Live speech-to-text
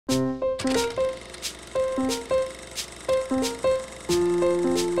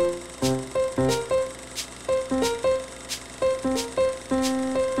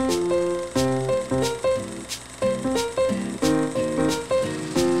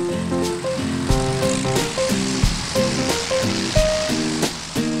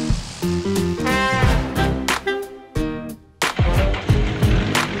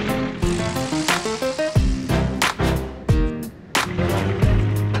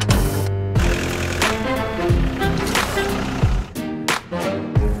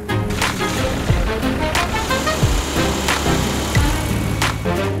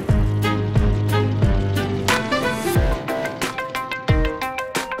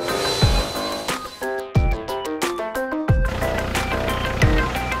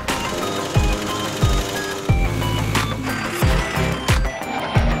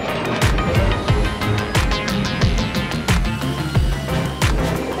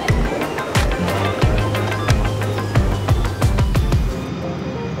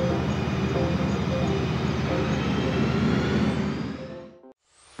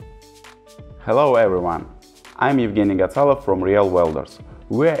Hello everyone, I'm Evgeny Gatsalov from Real Welders.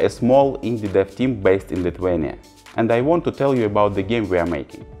 We're a small indie dev team based in Lithuania, and I want to tell you about the game we are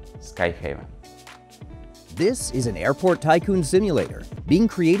making, Skyhaven. This is an airport tycoon simulator being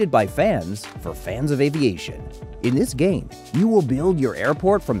created by fans for fans of aviation. In this game, you will build your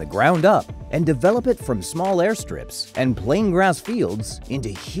airport from the ground up and develop it from small airstrips and plain grass fields into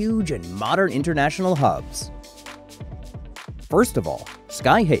huge and modern international hubs. First of all,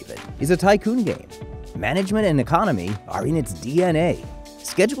 Skyhaven is a tycoon game. Management and economy are in its DNA.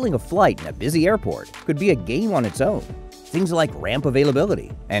 Scheduling a flight in a busy airport could be a game on its own. Things like ramp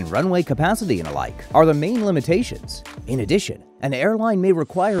availability and runway capacity and alike are the main limitations. In addition, an airline may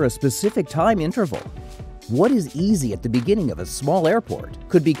require a specific time interval. What is easy at the beginning of a small airport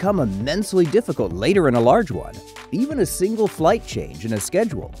could become immensely difficult later in a large one. Even a single flight change in a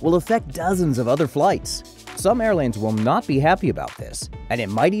schedule will affect dozens of other flights. Some airlines will not be happy about this, and it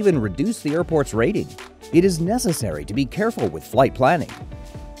might even reduce the airport's rating. It is necessary to be careful with flight planning.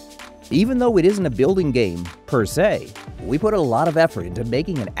 Even though it isn't a building game per se, we put a lot of effort into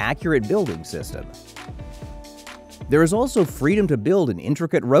making an accurate building system. There is also freedom to build an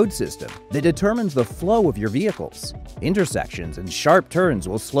intricate road system that determines the flow of your vehicles. Intersections and sharp turns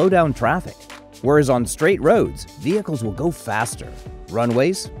will slow down traffic, whereas on straight roads, vehicles will go faster.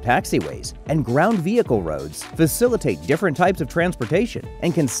 Runways, taxiways, and ground vehicle roads facilitate different types of transportation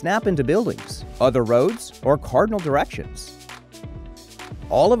and can snap into buildings, other roads, or cardinal directions.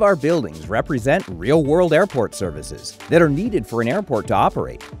 All of our buildings represent real-world airport services that are needed for an airport to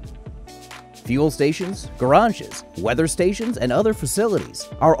operate. Fuel stations, garages, weather stations, and other facilities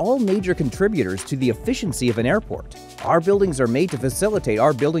are all major contributors to the efficiency of an airport. Our buildings are made to facilitate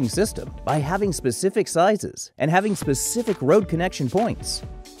our building system by having specific sizes and having specific road connection points.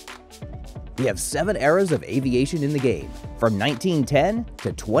 We have 7 eras of aviation in the game, from 1910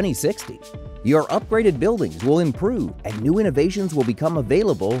 to 2060. Your upgraded buildings will improve and new innovations will become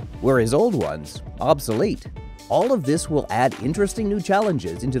available, whereas old ones obsolete. All of this will add interesting new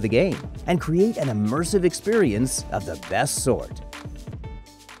challenges into the game and create an immersive experience of the best sort.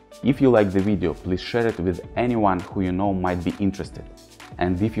 If you like the video, please share it with anyone who you know might be interested.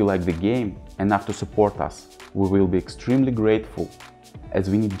 And if you like the game enough to support us, we will be extremely grateful, as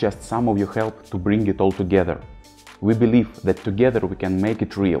we need just some of your help to bring it all together. We believe that together we can make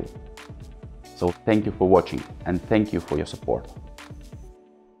it real. So thank you for watching and thank you for your support.